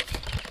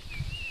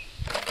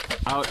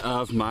out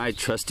of my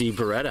trusty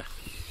Beretta.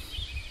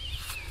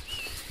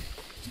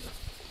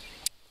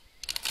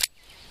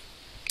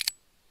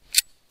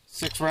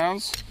 Six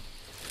rounds.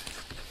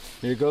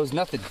 Here goes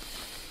nothing.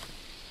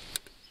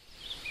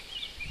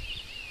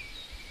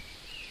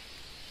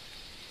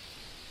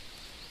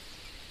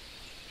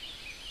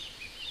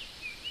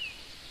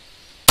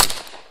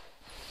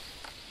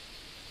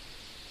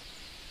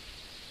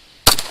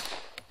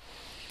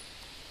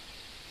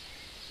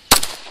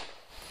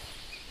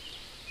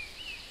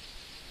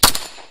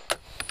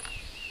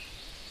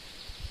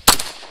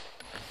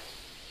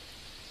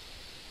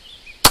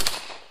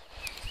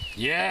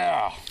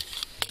 Yeah.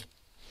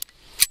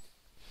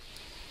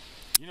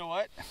 You know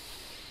what?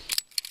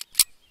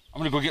 I'm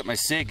gonna go get my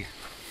SIG.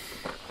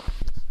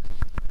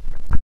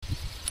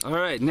 All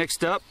right,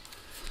 next up,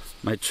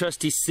 my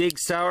trusty SIG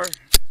Sauer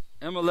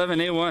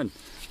M11A1.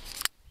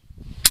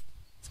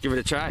 Let's give it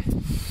a try.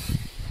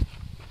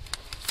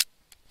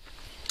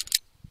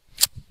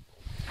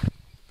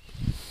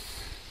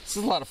 This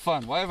is a lot of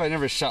fun. Why have I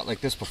never shot like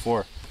this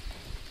before?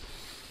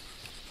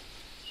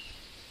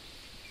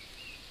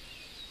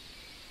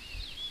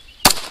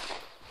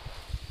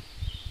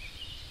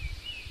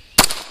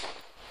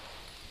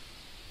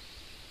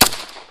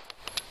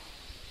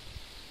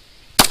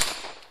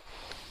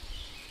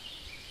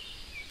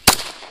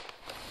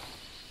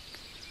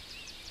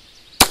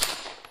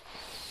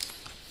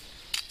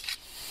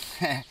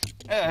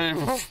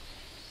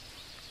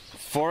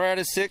 Four out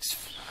of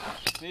 6,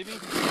 maybe?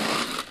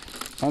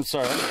 I'm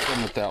sorry, I'm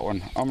done with that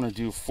one. I'm gonna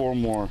do 4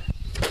 more.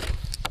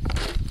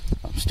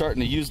 I'm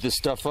starting to use this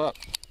stuff up.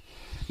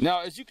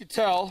 Now, as you can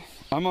tell,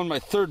 I'm on my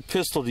 3rd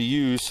pistol to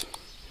use.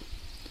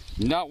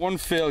 Not one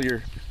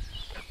failure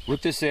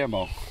with this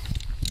ammo.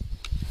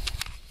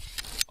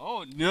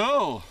 Oh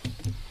no!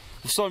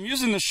 So I'm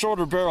using the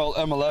shorter barrel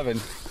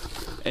M11,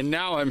 and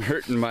now I'm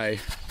hurting my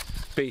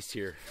base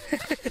here.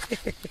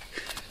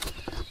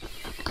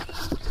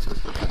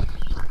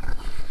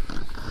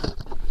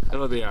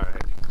 It'll be all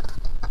right.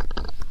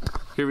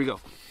 Here we go.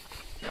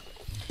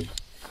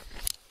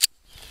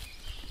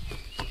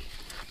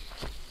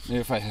 Maybe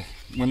if I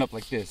went up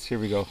like this, here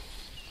we go.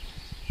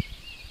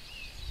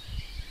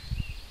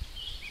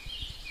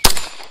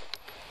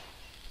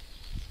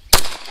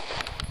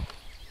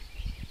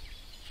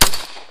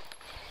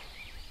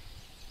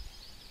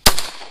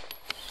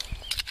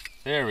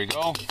 There we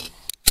go.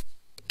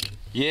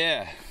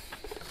 Yeah.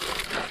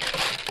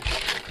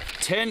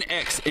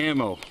 10X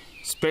ammo.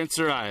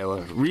 Spencer,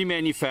 Iowa,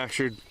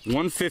 remanufactured,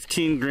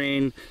 115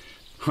 grain,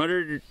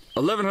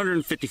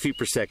 1150 feet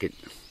per second.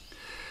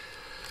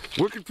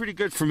 Working pretty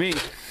good for me.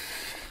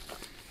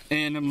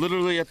 And I'm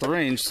literally at the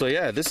range, so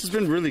yeah, this has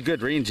been really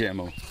good range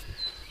ammo.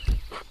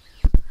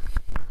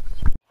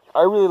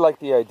 I really like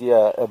the idea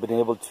of being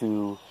able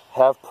to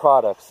have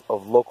products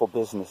of local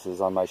businesses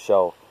on my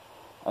show.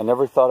 I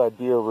never thought I'd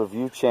be a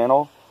review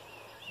channel,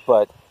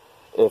 but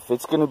if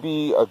it's going to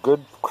be a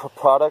good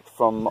product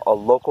from a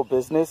local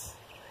business,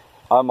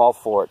 I'm all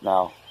for it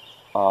now.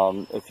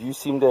 If you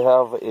seem to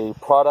have a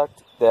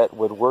product that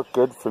would work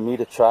good for me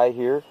to try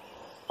here,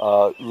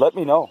 let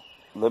me know.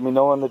 Let me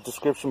know in the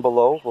description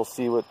below. We'll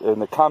see what in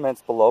the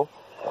comments below.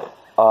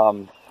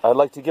 I'd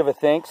like to give a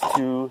thanks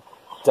to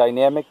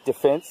Dynamic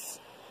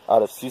Defense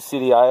out of Sioux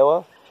City,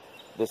 Iowa.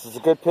 This is a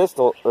good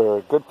pistol, or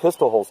a good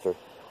pistol holster.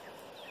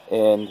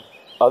 And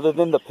other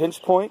than the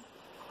pinch point,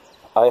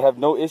 I have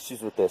no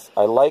issues with this.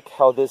 I like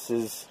how this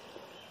is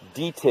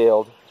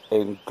detailed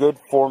and good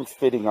form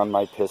fitting on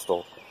my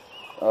pistol.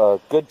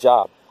 Good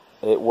job.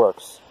 It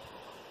works.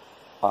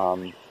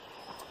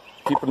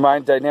 Keep in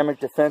mind, Dynamic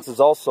Defense is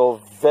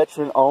also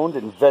veteran-owned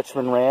and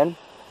veteran-ran.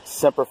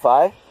 Semper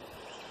Fi.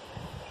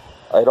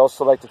 I'd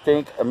also like to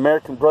thank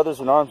American Brothers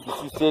in Arms in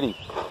Sioux City.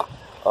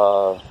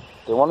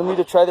 They wanted me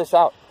to try this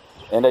out,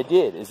 and I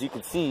did. As you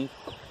can see,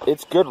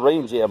 it's good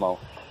range ammo.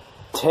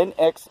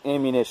 10x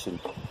ammunition.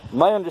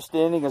 My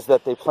understanding is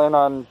that they plan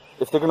on,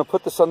 if they're going to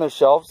put this on their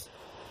shelves,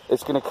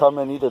 it's going to come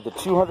in either the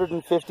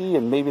 250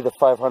 and maybe the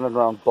 500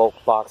 round bulk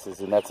boxes,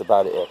 and that's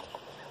about it.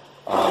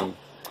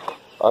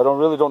 I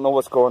really don't know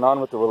what's going on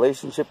with the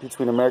relationship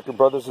between American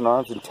Brothers in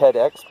Arms and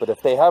TEDx, but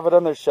if they have it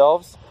on their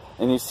shelves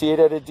and you see it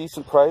at a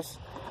decent price,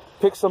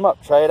 pick some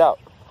up, try it out.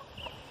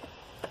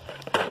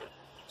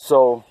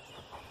 So,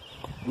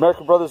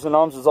 American Brothers in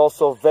Arms is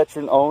also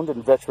veteran-owned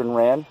and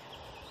veteran-ran.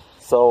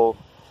 So,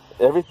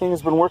 everything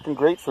has been working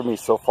great for me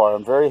so far.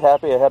 I'm very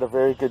happy. I had a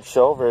very good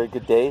show, very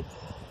good day.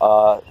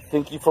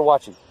 Thank you for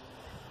watching.